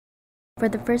For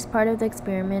the first part of the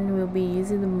experiment, we'll be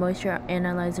using the moisture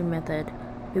analyzer method.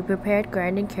 We prepared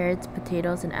grinding carrots,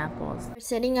 potatoes, and apples. We're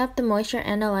setting up the moisture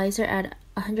analyzer at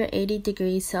 180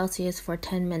 degrees Celsius for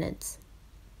 10 minutes.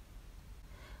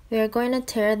 We are going to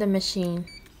tare the machine.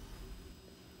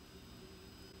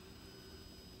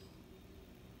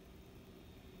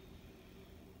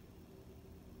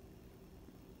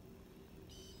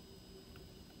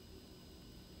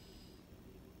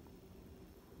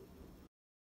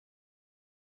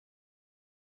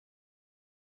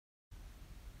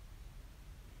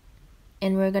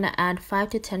 And we're going to add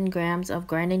 5 to 10 grams of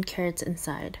grinding carrots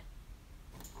inside.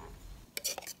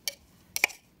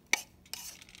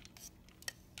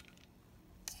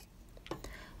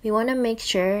 We want to make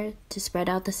sure to spread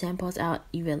out the samples out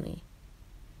evenly.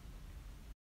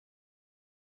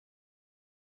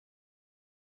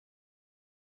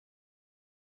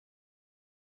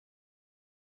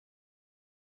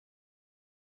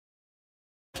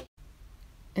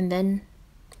 And then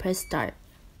press start.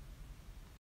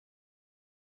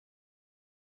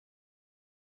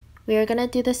 We are going to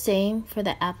do the same for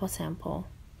the apple sample.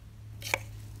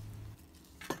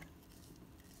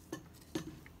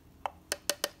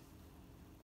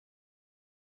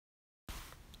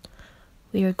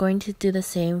 We are going to do the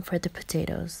same for the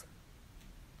potatoes.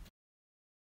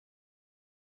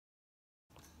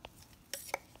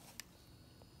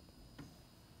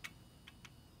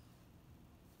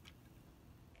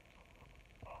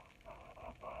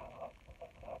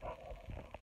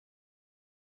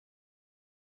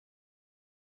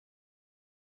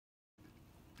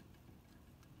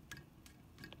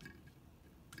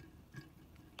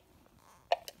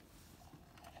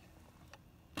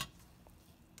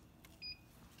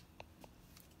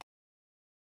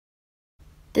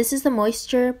 This is the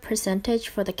moisture percentage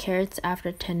for the carrots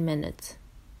after 10 minutes.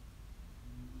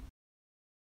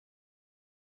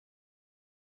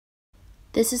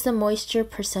 This is the moisture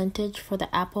percentage for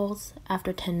the apples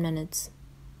after 10 minutes.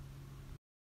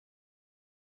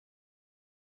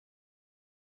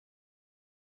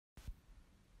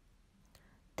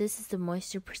 This is the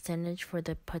moisture percentage for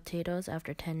the potatoes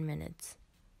after 10 minutes.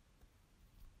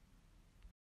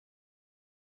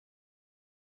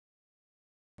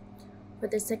 For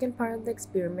the second part of the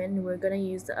experiment, we're going to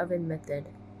use the oven method.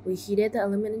 We heated the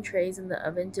aluminum trays in the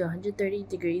oven to 130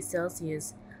 degrees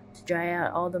Celsius to dry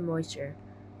out all the moisture.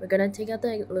 We're going to take out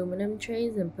the aluminum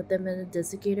trays and put them in a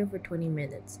desiccator for 20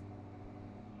 minutes.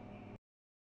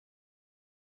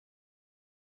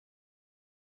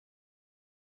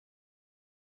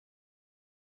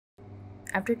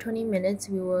 After 20 minutes,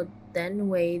 we will then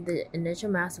weigh the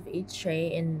initial mass of each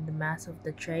tray and the mass of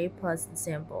the tray plus the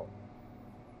sample.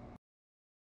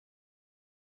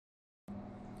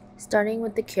 Starting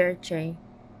with the carrot tray.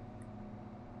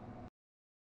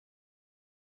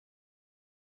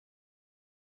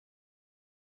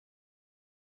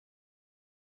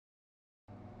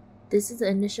 This is the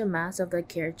initial mass of the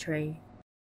carrot tray.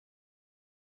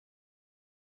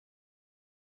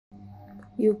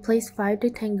 You will place 5 to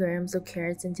 10 grams of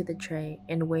carrots into the tray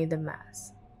and weigh the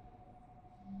mass.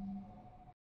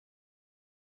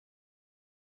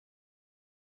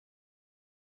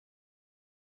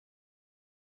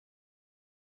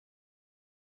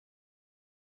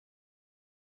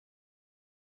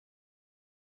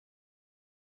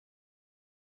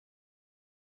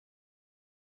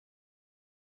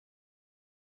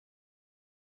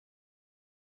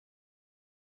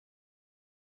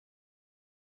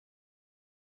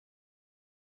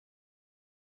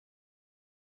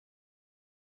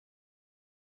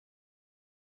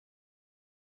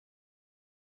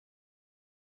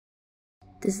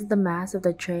 This is the mass of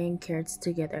the tray and carrots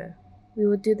together. We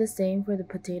will do the same for the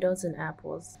potatoes and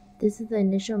apples. This is the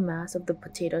initial mass of the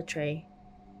potato tray.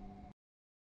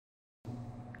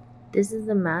 This is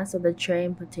the mass of the tray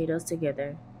and potatoes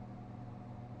together.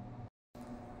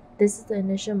 This is the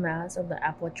initial mass of the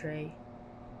apple tray.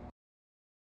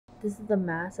 This is the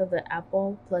mass of the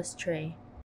apple plus tray.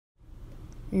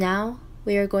 Now,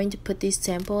 we are going to put these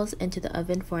samples into the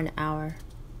oven for an hour.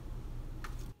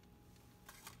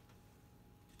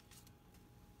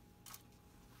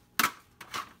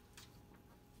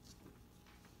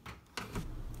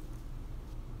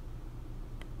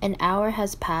 An hour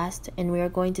has passed and we are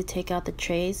going to take out the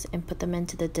trays and put them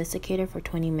into the desiccator for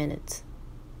 20 minutes.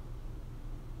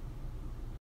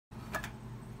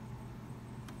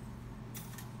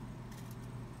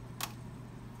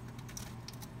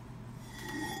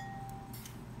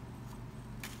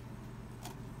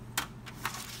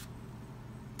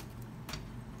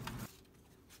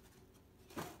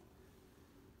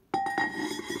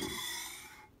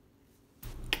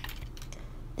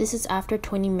 This is after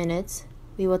 20 minutes.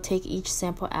 We will take each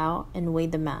sample out and weigh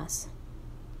the mass.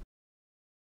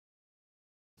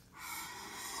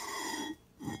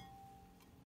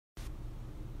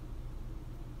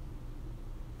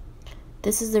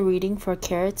 This is the reading for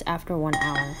carrots after 1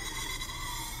 hour.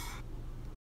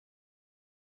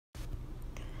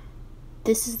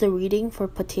 This is the reading for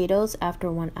potatoes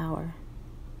after 1 hour.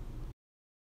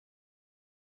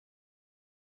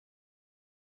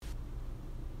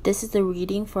 This is the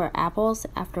reading for apples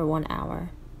after 1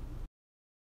 hour.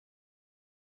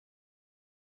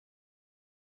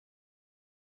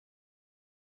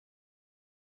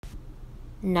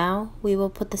 Now we will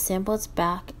put the samples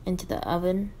back into the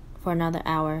oven for another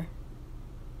hour.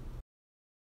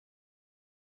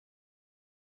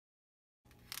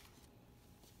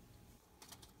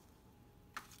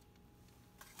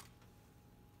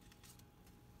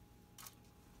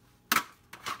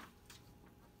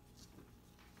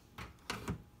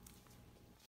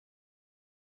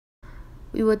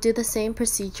 We will do the same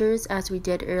procedures as we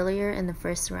did earlier in the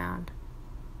first round.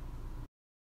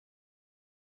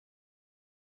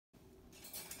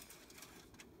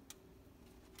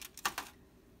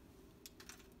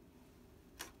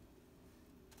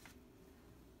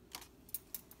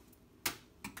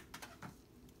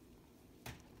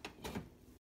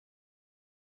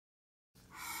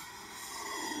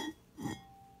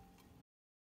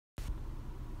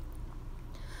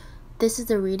 This is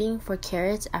the reading for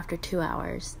carrots after 2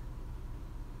 hours.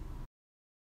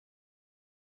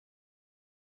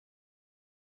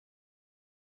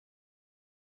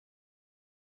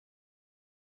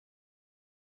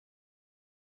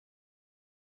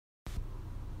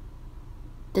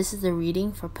 This is the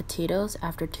reading for potatoes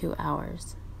after 2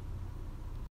 hours.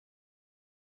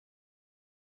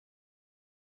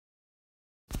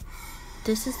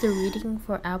 This is the reading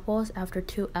for apples after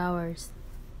 2 hours.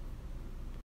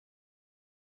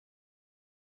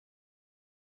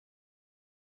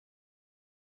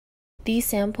 These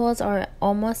samples are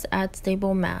almost at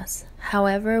stable mass.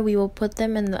 However, we will put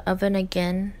them in the oven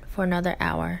again for another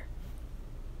hour.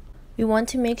 We want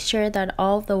to make sure that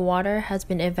all of the water has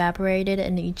been evaporated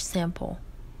in each sample.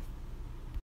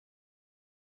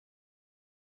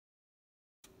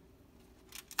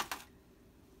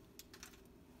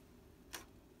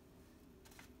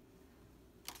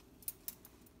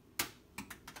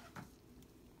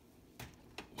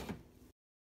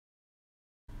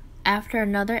 After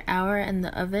another hour in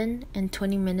the oven and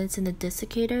 20 minutes in the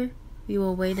desiccator, we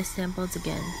will weigh the samples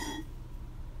again.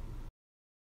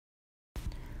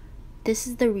 This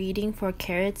is the reading for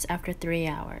carrots after 3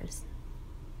 hours.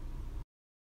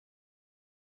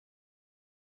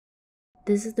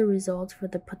 This is the result for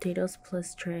the potatoes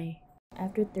plus tray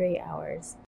after 3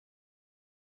 hours.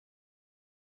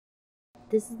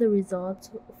 This is the result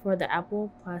for the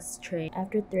apple plus tray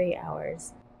after 3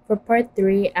 hours. For part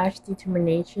 3, ash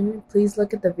determination, please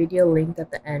look at the video linked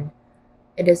at the end.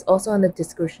 It is also in the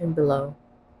description below.